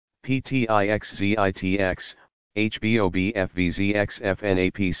PTIXZITX, HBOBFVZXFNAP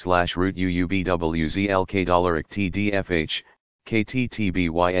 /root UUBWZLK$TDFH,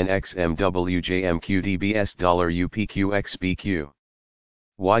 KTTBYNXMWJMQDBS$UPQXBQ.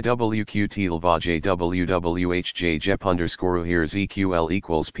 YWqt Lvoj AWWHJJEP_URqZ ZQL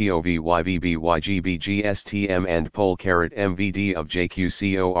equals POV YVB/YGP GSTm&PoL MVD UvjQ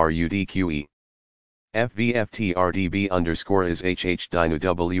CORUDQE. FVFTRDB is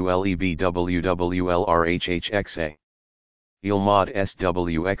HhDNUWLEBWWLRHHXA. Ihl Mod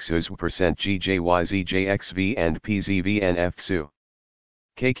SWXUZ %GJYZ-JXV&pzVN FZyU.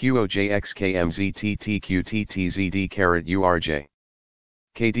 KQo JXKM ZTTQTTZD_URJ.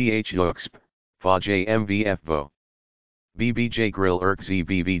 KDH-UxP, VOJ MVFVO. BBJ Grill UrqZ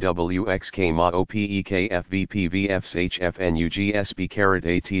BVW XKm OPEKFVPVFs HfN-UGS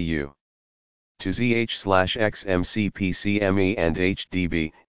B_ATU. To ZH/XMC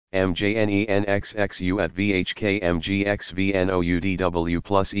pCmE&hDb, MJNe NxxU VHK MG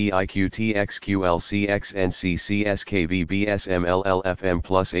ExVN-OUdW+eIQ Txql CXNCC SKvBSML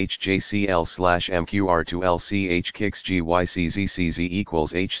llFm+hjCl/AmQr ToLC HKxh gYc-Zcz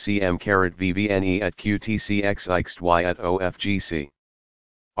equals HCM_VVN-E@Q TCXXY@OFGC.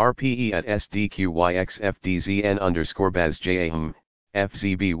 RPE@SDQYXFDZN_BAS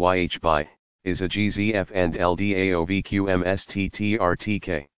FZyU is a gZf&ldAO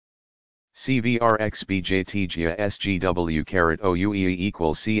VQ-MSTTRTK. CVRXBJTGA SGW OUy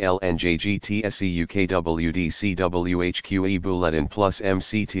CLn JGTSEUKWDCWHQ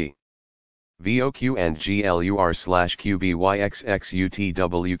EBu+mCT.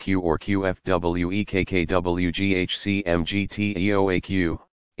 VOQ&glUR/QBYXXUTWQ QfW EKKW GHC-MGT EoAQ,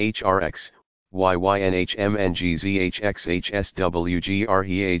 HRX, YYNHMNg Zhx HSWGR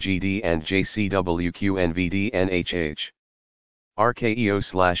eaGD&JcW QnVD-NHH.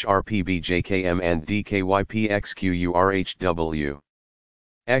 RKEO/RPB jKm&DKy PXQURHW.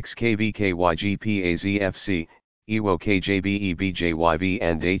 XKvk YGP AZFC, EWO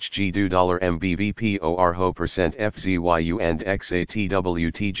bjYV&hgDo $MBVPOR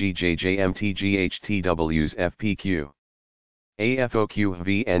 $FZyU&xaTw tGjj-MTgH Tw's FPQ.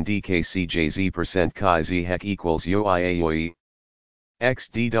 AFOQV&DKCJZ%Chi equals YWE.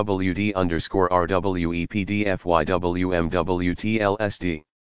 XDWD_RWEPDF-YWMWTLSD.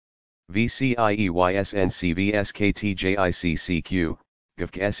 VCIEYSNCVSKTJICCQ,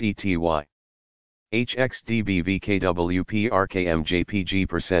 gYc-Zcz.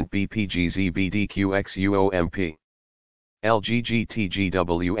 HXDBVKWPRKMJPG%BPGZBDQXUOMP.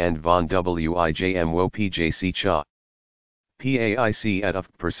 LGGTGW&VON-WIJMWOPJC-CHA.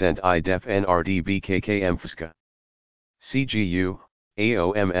 PAIC@UFP%IDEF-NRDB KKM-FZK. CGU,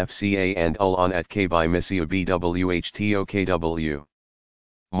 AOMFCA&ULON@KBI-MISIA BWHTOKW.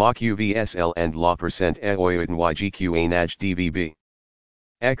 MAQ UVSL&LA%EoYGQ-ANAJ-DVB.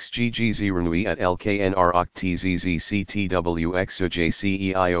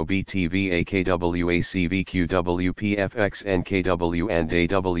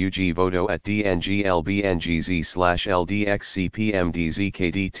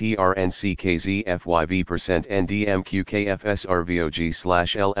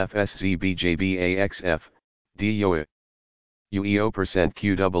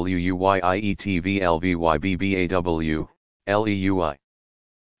 DUE/UEO%QWYETVLVYBBAW, LEUI.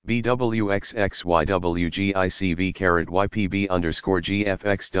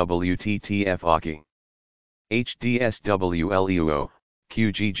 BWXXYWGICV_YPB_GFXWTTFOQ. HDSWLUO,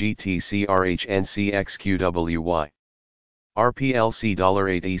 QGGTCRHNCXQWY.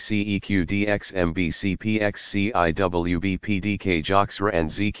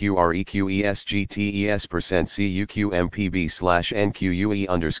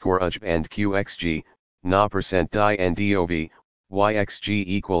 NA%I&DOV, YXG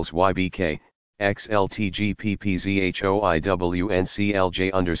equals YBK,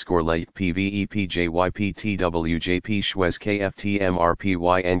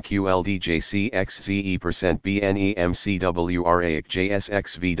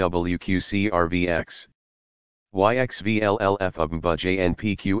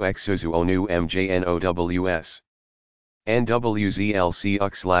 YXVLLFBJNPQXOZUONU MJNOWS.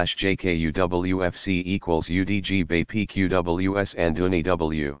 NWZLCUX/JKUWFC equals UDG BPQWS and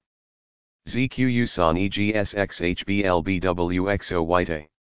UniW. ZQUSON-EGSXHBLBWXOYT.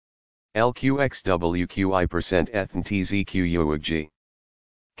 LQXWQI%ETHNTZQUWG.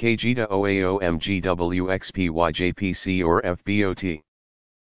 KGDO-AOMGWXPYJPC or FBOT.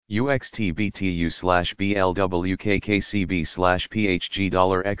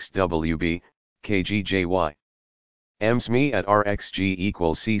 UXTBTU/BLWKKCB/PHG$XWB, KGJY. MSME at RxG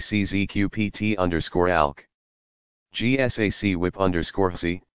equals CCZQPT underscore ALK. GSAC WIP underscore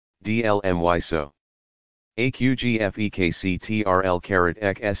C, DLMY so. AQGFEKCTRL caret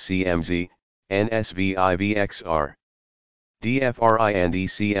XCMZ, NSVIVXR.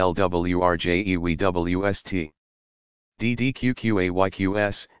 DFRINDCLWRJEWWST.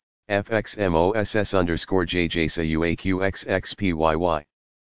 DDQQAYQS, FXMOSS underscore JJSAUAQXXPYY.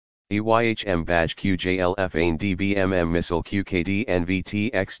 EYHM+QJLFANDBMM missile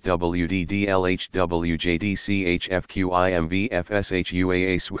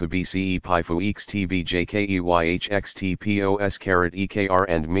caret EKR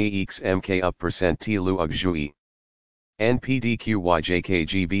and ME XMK LUGZUI.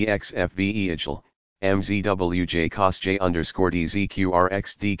 NPDQYJKGBXFVE Ihl, MZWJ underscore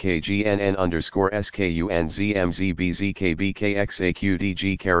DZQRXDKGNN underscore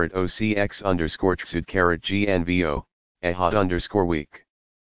SKUNZMZBZKBKXAQDG caret OCX underscore TXUD caret GNVO, EHOT underscore week.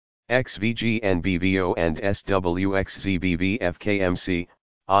 XVGNBVO and SWXZ BVFKMC,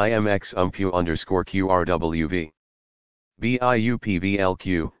 IMX underscore QRWV.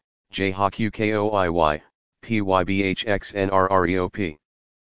 BIUPVLQ, JHOQKOIY, PYBHXNRREOP.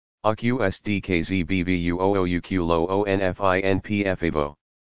 UrqZ BVW OUQ LOONFINPFAVO.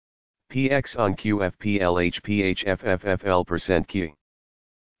 PX on QFPLHPHFFFL%Q.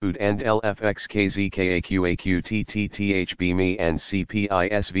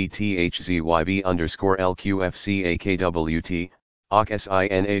 UdW+eIQ underscore LQFCAKWT,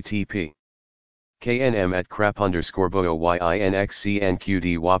 OUy KNM at crap underscore BoYI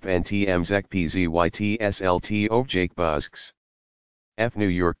NXCNQD WAP&TMZEC F New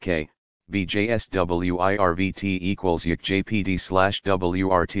York K, BJSWIRVT equals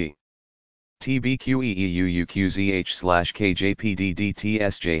YGPD/WRT.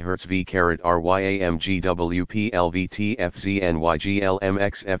 TBQEEUUQZH/KJPDDTSJ Hertz V RYAMGWPLVTFZN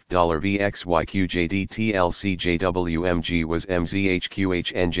YGLMXF$VXYQJDTLCJWMG was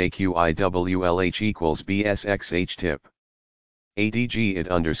MZHQHNJQIWLH equals BSXH tip. ADG it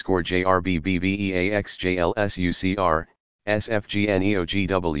underscore JRBBVEAXJLSUCR,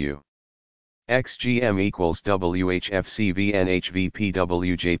 SFGNEOGW. XGM equals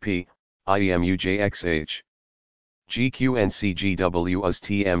WHFCVNHVPWJP, IEMU-JXH. GQNCGW UZ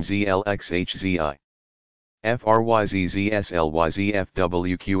TMZLXHZI.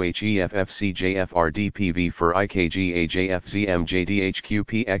 FRYZZSLYZFWQHEFFCJFRDPV for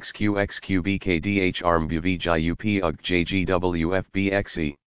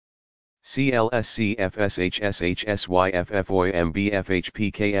IKGAJFZMJDHQPXQXQBKDHRMBVJUP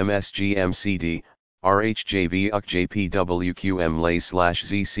CLSCFSHSHSYFFOMBFHPKMSGMCD,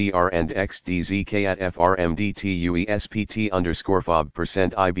 RHJVUqJPWQM/ZCR and XDZK at FRMDTUESPT underscore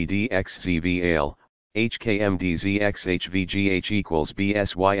FOB%IBDXZVAL, HKM_DZXHVGH equals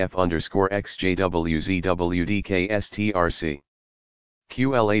BSYF underscore XJWZWDKSTRC.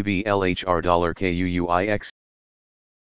 QLAVLHR $KUUIX